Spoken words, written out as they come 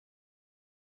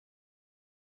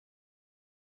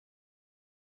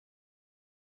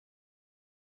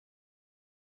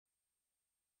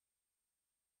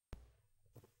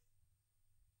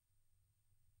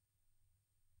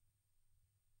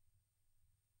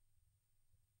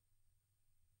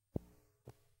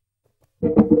When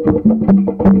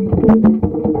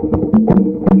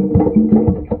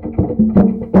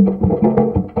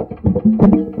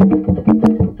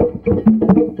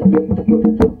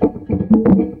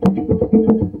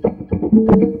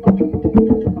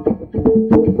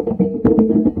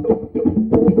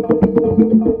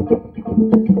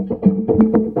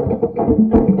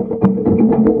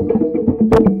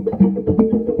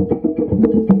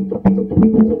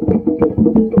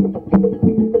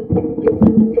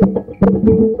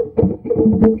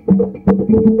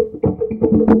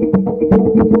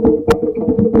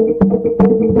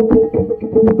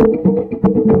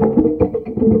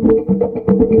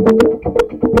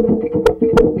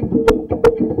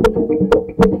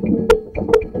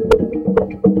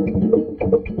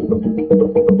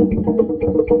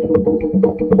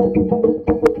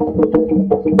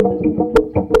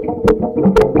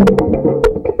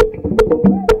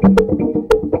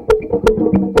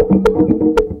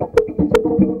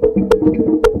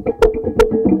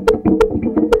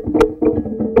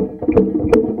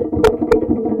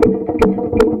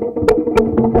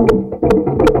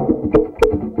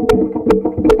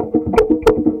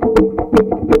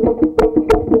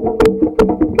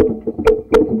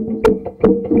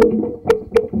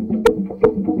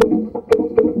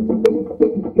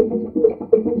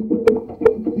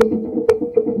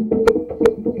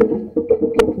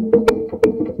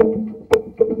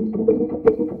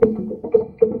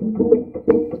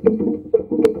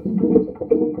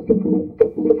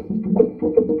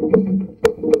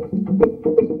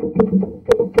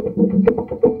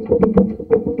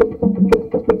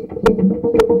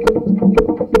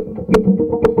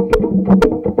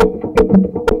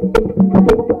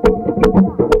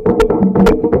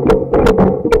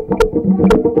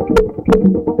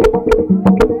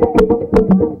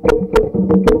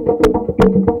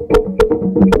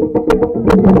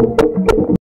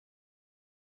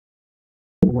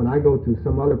I go to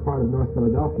some other part of North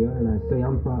Philadelphia and I say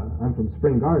I'm from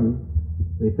Spring Garden,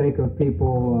 they think of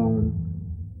people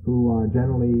who are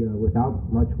generally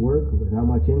without much work, without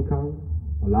much income.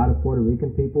 A lot of Puerto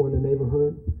Rican people in the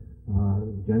neighborhood,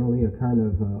 generally a kind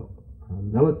of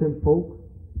militant folk.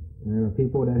 There are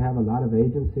people that have a lot of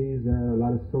agencies, a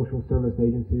lot of social service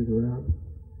agencies around.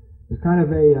 There's kind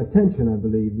of a tension, I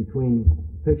believe, between a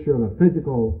picture of a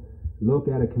physical look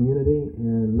at a community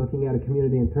and looking at a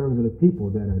community in terms of the people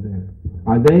that are there.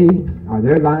 Are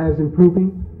their lives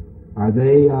improving? Are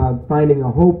they finding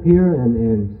a hope here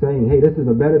and saying, hey, this is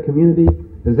a better community?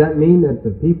 Does that mean that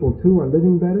the people too are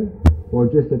living better, or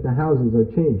just that the houses are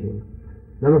changing?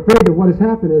 And I'm afraid that what has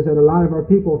happened is that a lot of our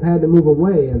people have had to move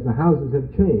away as the houses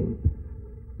have changed,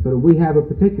 so that we have a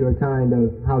particular kind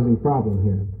of housing problem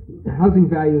here. The housing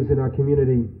values in our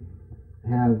community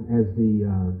have, as the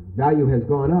value has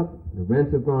gone up, the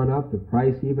rents have gone up, the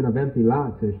price even of empty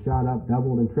lots has shot up,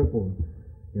 doubled and tripled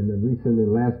in the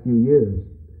last few years.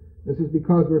 This is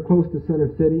because we're close to Center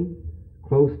City,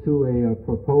 close to a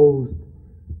proposed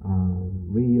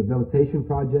rehabilitation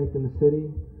project in the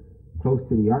city, close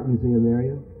to the art museum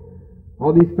area.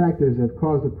 All these factors have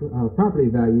caused the property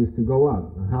values to go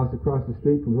up. A house across the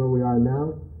street from where we are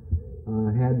now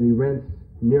had the rents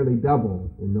nearly double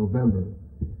in November.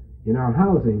 In our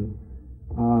housing,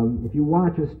 if you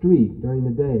watch a street during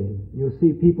the day, you'll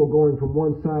see people going from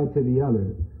one side to the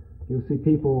other. You'll see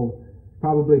people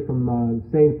probably from the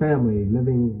same family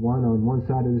living one on one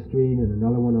side of the street and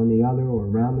another one on the other or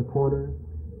around the corner.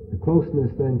 The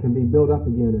closeness then can be built up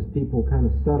again as people kind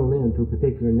of settle into a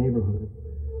particular neighborhood.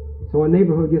 So a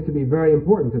neighborhood gets to be very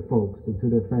important to folks and to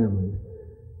their families.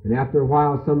 And after a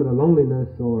while, some of the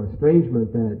loneliness or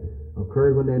estrangement that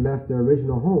occurred when they left their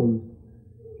original homes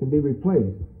can be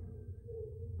replaced.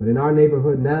 But in our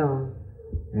neighborhood now,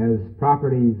 as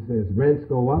rents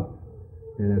go up,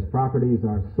 and as properties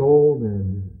are sold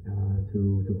and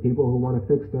to people who want to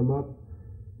fix them up,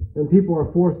 then people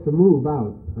are forced to move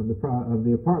out of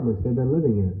the apartments they've been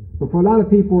living in. But for a lot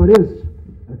of people, it is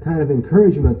a kind of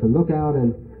encouragement to look out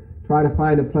and try to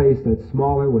find a place that's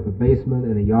smaller with a basement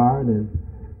and a yard and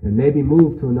maybe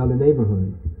move to another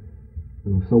neighborhood.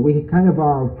 And so we kind of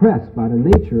are oppressed by the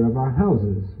nature of our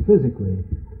houses physically,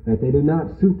 that they do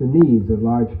not suit the needs of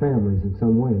large families in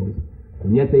some ways.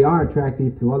 And yet they are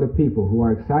attractive to other people who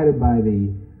are excited by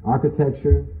the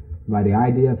architecture, by the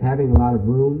idea of having a lot of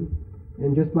room,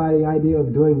 and just by the idea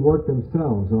of doing work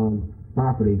themselves on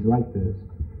properties like this.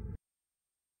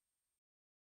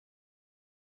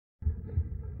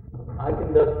 I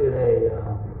conducted a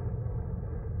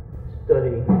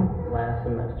study last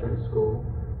semester in school,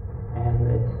 and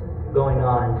it's going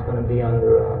on. It's going to be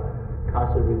under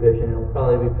constant revision. It'll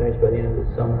probably be finished by the end of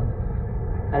the summer.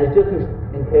 And it just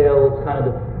entails kind of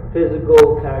the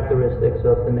physical characteristics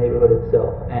of the neighborhood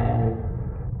itself. And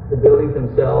the buildings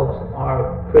themselves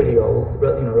are pretty old,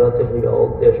 relatively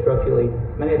old. They're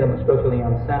many of them are structurally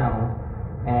unsound,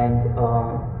 and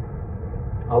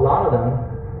a lot of them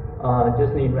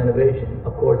just need renovation.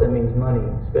 Of course, that means money,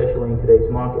 especially in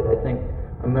today's market. I think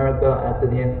America, after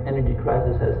the energy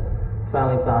crisis, has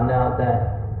finally found out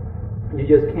that you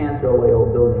just can't throw away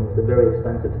old buildings. It's a very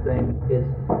expensive thing. It's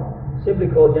simply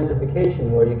called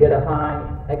gentrification, where you get a high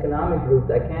economic group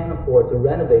that can afford to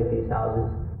renovate these houses.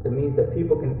 It means that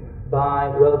people can buy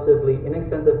relatively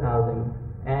inexpensive housing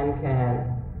and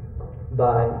can,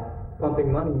 by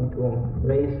pumping money into them,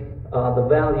 raise the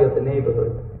value of the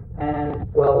neighborhood. And,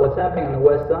 well, what's happening on the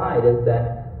west side is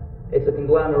that it's a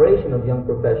conglomeration of young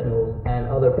professionals and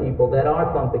other people that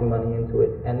are pumping money into it.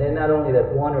 And then not only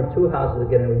that one or two houses are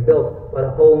getting rebuilt, but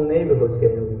a whole neighborhood's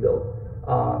getting rebuilt.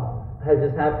 Has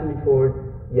this happened before?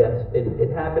 Yes,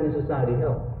 it happened in Society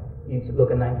Hill. You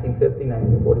look at 1950,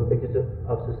 1940 pictures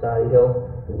of Society Hill,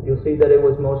 you'll see that it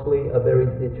was mostly a very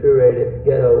deteriorated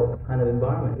ghetto kind of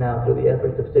environment. Now, through the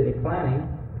efforts of city planning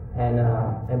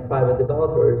and private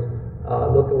developers,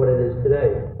 look at what it is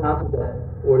today. Houses that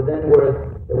were then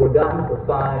were gotten for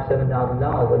 $5,000, $7,000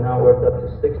 are now worth up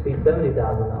to $60,000,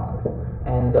 $70,000.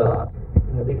 And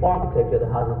the architecture of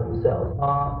the houses themselves,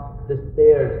 the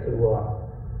stairs to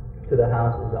the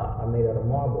houses are made out of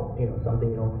marble,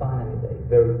 something you don't find any day,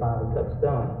 very finely cut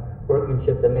stone.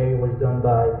 Workmanship that maybe was done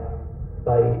by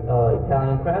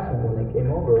Italian craftsmen when they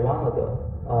came over a while ago.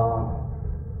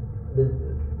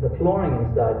 The flooring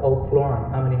inside, oak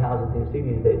flooring. How many houses do you see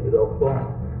these days with oak flooring?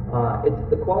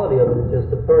 The quality of it is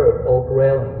just superb. Oak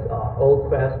railings,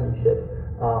 old craftsmanship,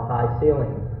 high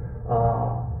ceilings.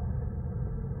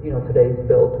 Today's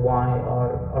built, why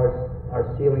are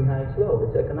ceiling heights low?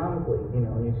 It's economically,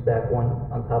 and you stack one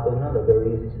on top of another,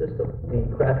 very easy system. The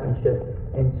craftsmanship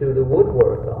into the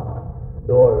woodwork,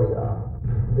 doors,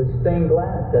 the stained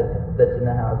glass that's in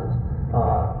the houses.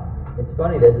 It's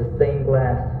funny, there's a stained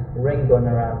glass ring going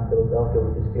around Philadelphia,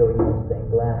 which is stealing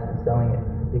stained glass and selling it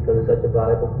because it's such a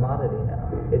valuable commodity now.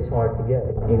 It's hard to get.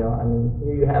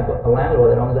 Here you have a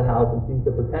landlord that owns a house and sees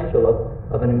the potential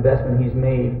of an investment he's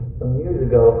made some years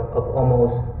ago of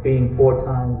almost being 4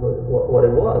 times what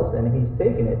it was, and he's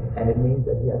taken it, and it means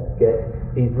that he has to get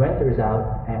these renters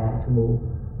out and to move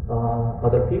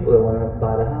other people that want to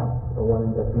buy the house or want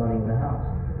to invest money in the house.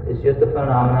 It's just a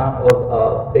phenomenon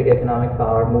of big economic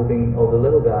power moving over the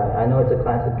little guy. I know it's a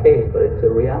classic case, but it's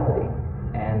a reality.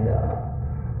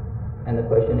 And the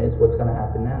question is, what's going to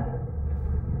happen now?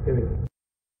 Period.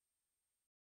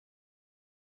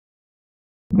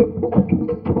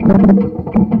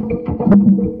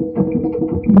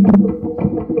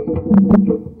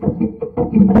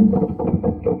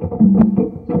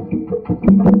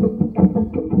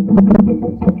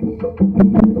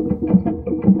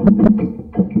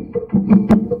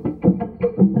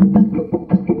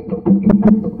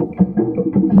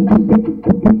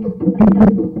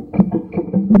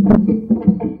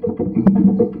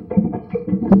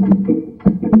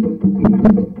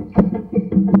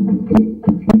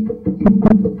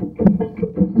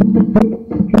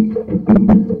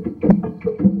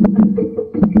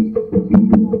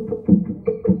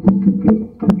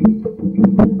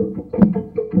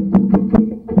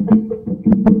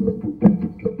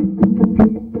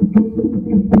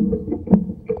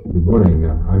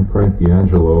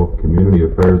 Community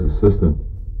Affairs Assistant,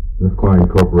 Kline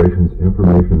Corporation's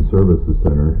Information Services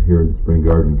Center here in the Spring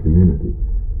Garden community.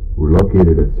 We're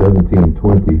located at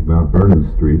 1720 Mount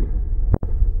Vernon Street,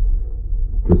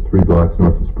 just 3 blocks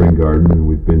north of Spring Garden, and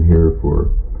we've been here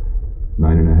for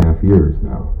 9.5 years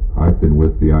now. I've been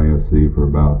with the ISC for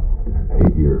about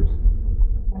 8 years.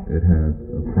 It has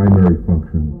a primary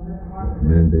function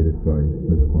mandated by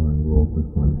SmithKline, we're all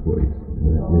SmithKline employees,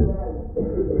 and that is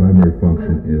the primary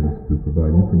function is to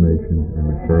provide information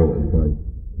and referral advice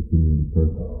to community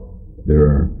persons. There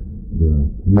are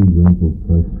 3 rental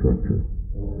price structures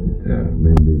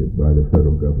mandated by the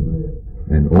federal government.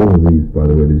 And all of these, by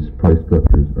the way, these price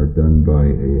structures are done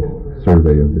by a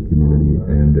survey of the community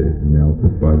and an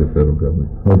analysis by the federal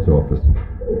government HUD's office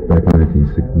back in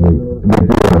 1968. And they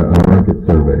did a market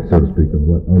survey, so to speak, of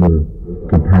what other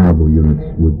comparable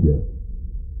units would get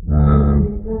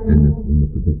in the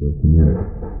particular community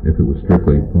if it was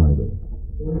strictly private.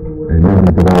 And then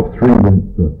we developed 3 rent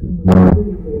structures.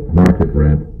 1, market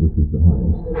rent, which is the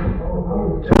highest.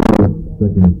 2,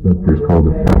 second structure is called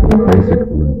the basic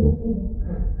rental.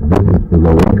 And this is for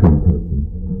low-income persons.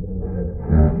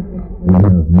 We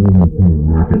have no one paying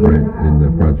market rent in the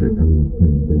project, everyone's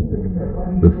paying basic.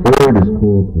 The 3rd is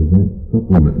called a rent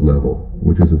supplement level.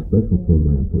 which is a special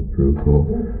program put through called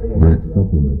rent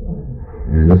supplement.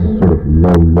 And this is sort of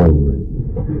low rent.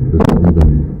 This is even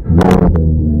lower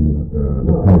than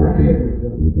the poverty,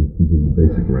 which is considered the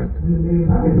basic rent.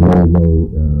 The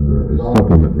low is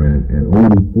supplement rent, and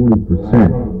only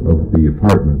 40% of the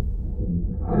apartment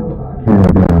can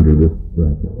be under this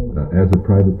bracket. As a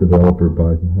private developer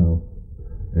buys a house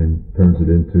and turns it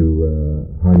into a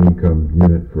high-income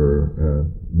unit for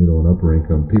middle and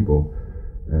upper-income people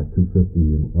at $250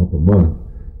 and up a month,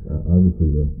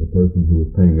 obviously the person who is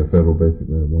paying a federal basic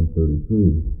rent of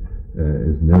 $133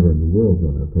 is never in the world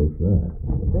going to approach that.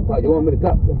 Oh, you want me to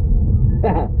talk?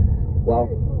 well,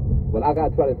 I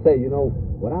got to try to say,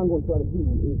 what I'm going to try to do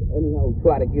is anyhow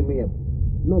try to give me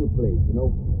another place,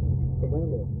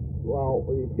 Well,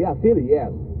 see, I feel it,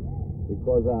 yeah.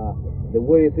 Because the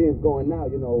way things going now,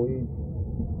 he's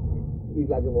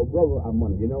like a brother our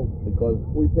money, because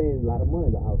we're paying a lot of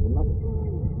money in the house for nothing.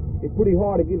 It's pretty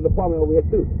hard to get an apartment over here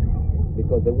too,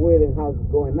 because the way the house is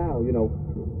going now,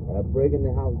 breaking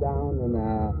the house down, and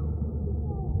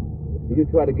if you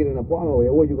try to get an apartment over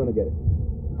here, where you gonna get it?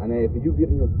 And if you get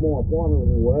in a small apartment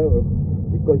or whatever,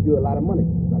 it costs you a lot of money.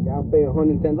 Like I'm paying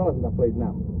 $110 in that place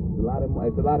now. It's a lot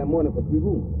of money for 3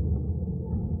 rooms.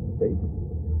 See?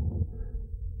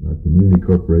 Our community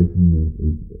corporation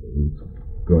is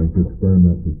going to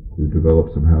experiment to develop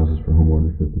some houses for home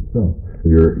ownership itself.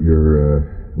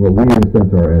 Well, we in a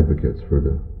sense are advocates for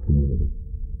the community.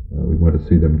 We want to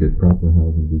see them get proper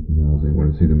housing, decent housing. We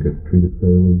want to see them get treated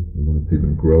fairly. We want to see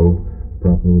them grow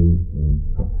properly and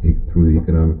through the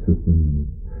economic system, and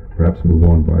perhaps move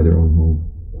on, buy their own home,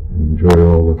 and enjoy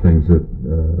all the things that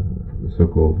the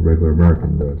so-called regular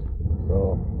American does.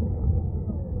 So,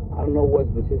 I don't know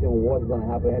what decision was going to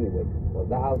happen anyway. But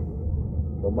the house,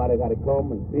 somebody got to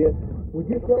come and see it. Would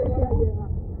you show it?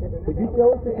 Would you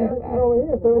show it? I don't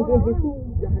hear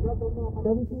 1715.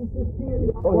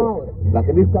 1715. Oh, wow. Like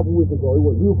this couple weeks ago, it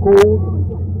was real cold.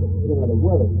 The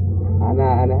weather. And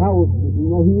the house,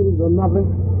 no heaters, no nothing.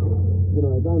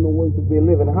 There's not no way to be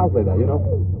living in a house like that,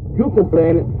 You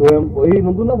complain to him, but he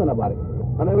don't do nothing about it.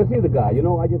 I never see the guy,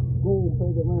 I just go and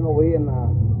pay the man over here and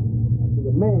to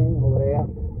the man over there.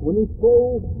 When it's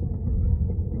cold,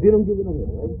 they don't give it no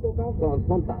heater, right?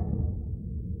 Sometimes.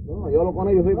 No, yo lo con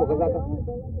ellos, sí, porque acá.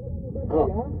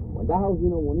 When that house,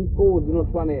 when it's cold, they're not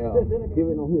trying to give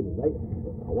it no heater, right?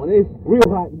 When it's real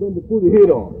hot, then they put the heat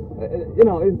on.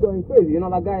 It's going crazy.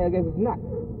 That guy, I guess, is not.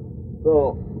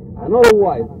 So,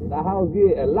 otherwise, the house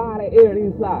get a lot of air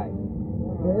inside.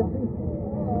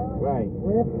 Right.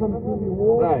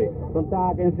 Right. Sometimes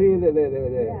I can see the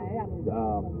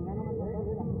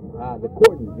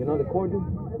curtains, the curtains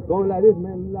going like this,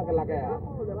 man, like a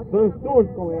sunstorm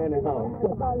coming in the house.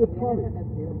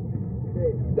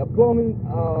 The plumbing,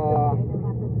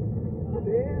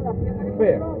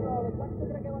 fair.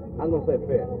 I'm going to say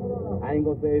fair. I ain't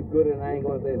going to say it's good and I ain't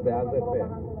going to say it's bad. I'll say fair.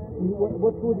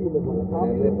 What school do you live in? I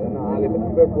live in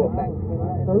the third floor back.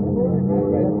 Third floor?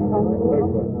 Right. Third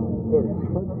floor. Third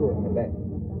floor in the back.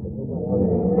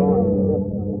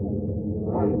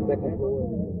 On the second floor.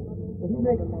 He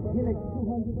makes $220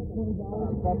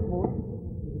 floor.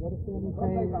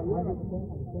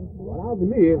 Well, I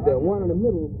believe that one in the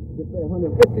middle they pay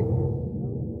 $150.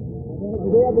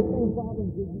 Do they have the same problems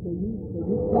that they use?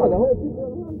 No, the whole people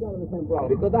in the house got the same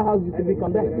problem. Because that house used to be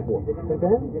condemned before.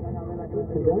 Condemned?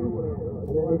 Condemned?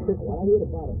 And then they said, well, I hear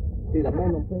about it. See, the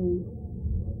man don't pay.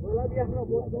 The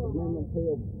man don't pay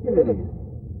utilities.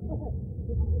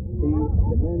 See,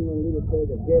 the man don't really pay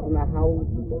the gas in the house.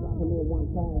 Because I come in one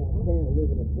time, I can't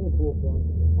live in a first floor front,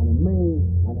 and the man,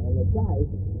 and the guy,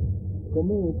 come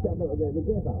in and shut the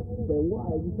gas out. He said, why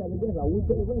did you shut the gas out? We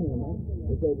put it right here, man.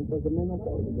 They said, because the man don't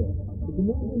pay the gas. But the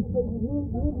man didn't say,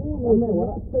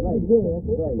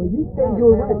 right. But you say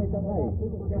you're right.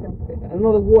 In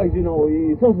other words,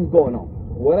 something's going on.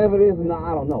 Whatever it is,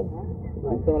 I don't know.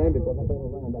 I'm telling him because I pay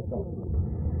around, that's all.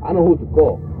 I know who to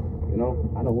call. I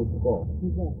know who to call.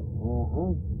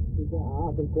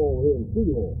 I can call over here in the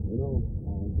City Hall,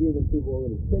 giving people over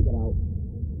to check it out.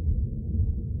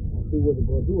 See what they're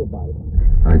going to do about it.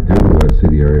 I do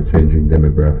see the area changing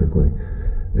demographically,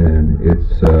 and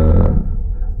it's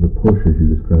the push, as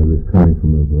you described, is coming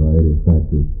from a variety of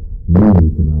factors,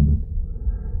 mainly economic.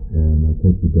 And I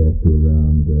take you back to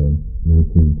around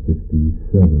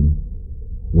 1967,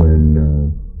 when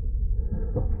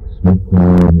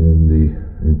SmithKline and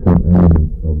some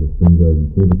elements of the Spring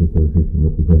Garden Civic Association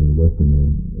representing the Western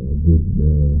End did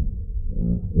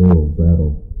oral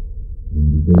battle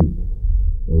and debate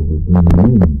over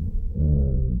bringing in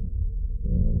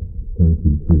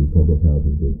turnkey free public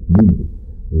housing to the community.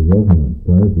 There was none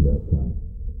prior to that time.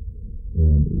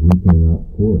 And we came out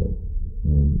for it,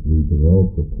 and we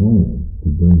developed a plan to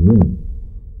bring in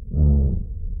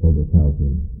public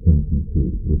housing turnkey 3,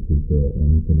 which is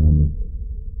an economic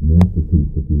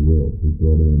masterpiece, if you will. We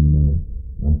brought in,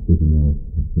 I'm speaking now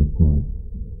of SmithKline,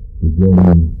 we brought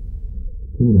in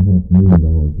 $2.5 million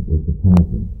worth of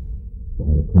housing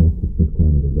at a cost to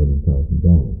SmithKline of $11,000.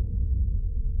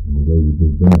 And the way we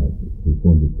did that, we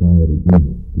formed a triad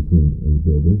agreement between a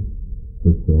builder,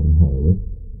 Hirschfeld and Horowitz,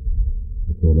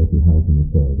 the Philadelphia Housing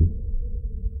Authority,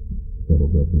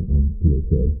 federal government, and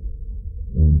PHA,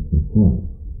 and SmithKline.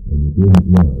 And the agreement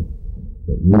was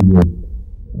that we would,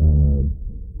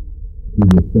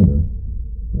 through the center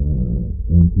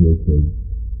and PHA,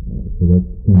 select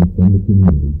tenants from the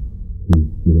community to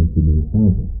get into new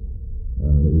housing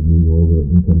that would meet all the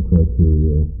income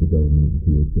criteria of the government,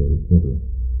 PHA, etc.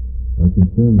 Our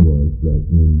concern was that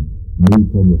in new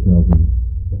public housing,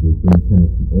 we bring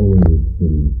tenants from all over the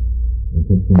city and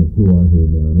take tenants who are here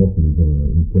now and open them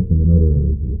and put them in other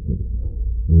areas of the city.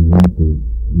 And we wanted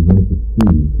to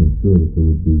see, to ensure that there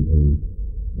would be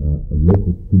a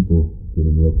local people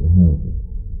getting local housing.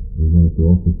 We wanted to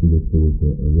also see that there was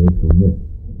a racial mix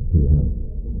to the house,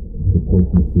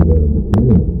 proportionate to that of the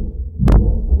community.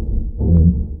 And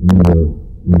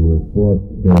we were fought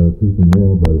tooth and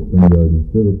nail by the Spring Garden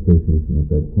Civic Association at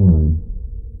that time,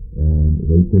 and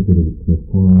they ticketed at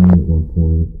SmithKline at one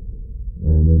point,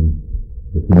 and then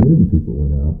the community people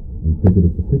went out and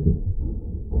ticketed the ticket.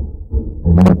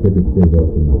 And then the tickets gave up.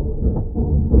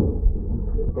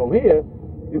 From here,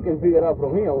 you can figure out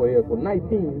from here over here, from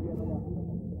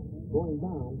 19, going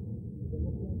down,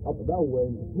 up that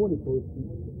way, 21st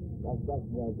Street, that's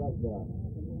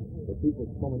the people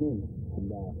coming in, and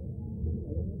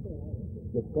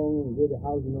just come and get the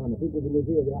housing on. The people that live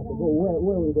here, they have to go, where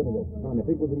are we going to go? And the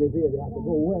people that live here, they have to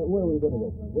go, where are we going to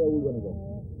go? Where are we going to go?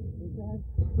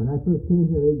 When I first came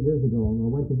here 8 years ago, I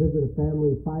went to visit a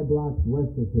family 5 blocks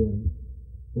west of here.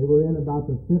 They were in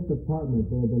about the 5th apartment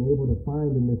they had been able to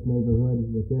find in this neighborhood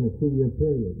within a 2-year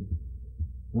period.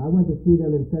 I went to see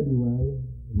them in February,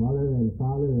 mother and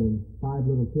father and 5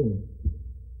 little kids.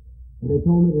 And they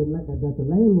told me that the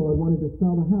landlord wanted to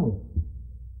sell the house.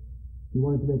 He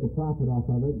wanted to make a profit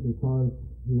off of it because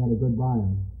he had a good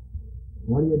buyer.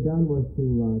 What he had done was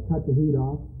to cut the heat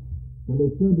off. When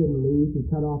they still didn't leave, he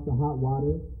cut off the hot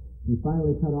water. He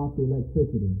finally cut off the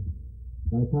electricity.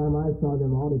 By the time I saw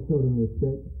them, all the children were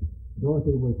sick.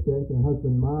 Dorothy was sick. Her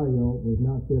husband Mario was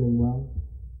not feeling well.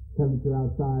 Temperature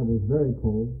outside was very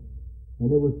cold, and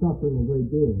they were suffering a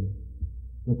great deal.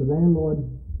 But the landlord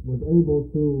was able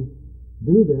to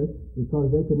do this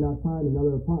because they could not find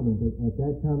another apartment at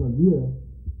that time of year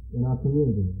in our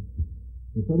community.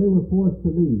 And so they were forced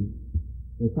to leave.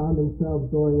 They found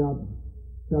themselves going up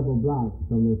several blocks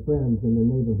from their friends in their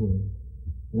neighborhood.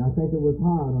 And I think it was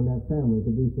hard on that family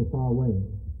to be so far away.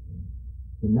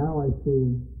 And now I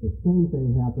see the same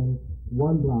thing happen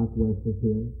 1 block west of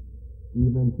here,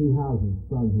 even 2 houses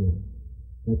from here.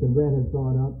 That the rent has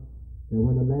gone up, and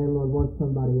when the landlord wants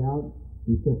somebody out,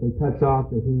 he simply cuts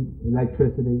off the heat,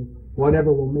 electricity,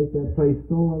 whatever will make that place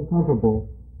so uncomfortable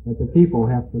that the people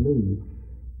have to leave.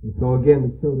 And so again,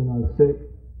 the children are sick,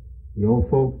 the old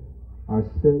folks are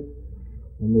sick,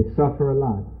 and they suffer a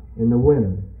lot in the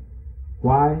winter.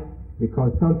 Why?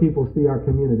 Because some people see our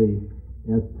community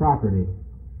as property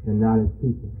and not as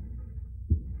people.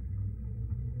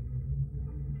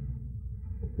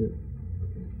 That's it.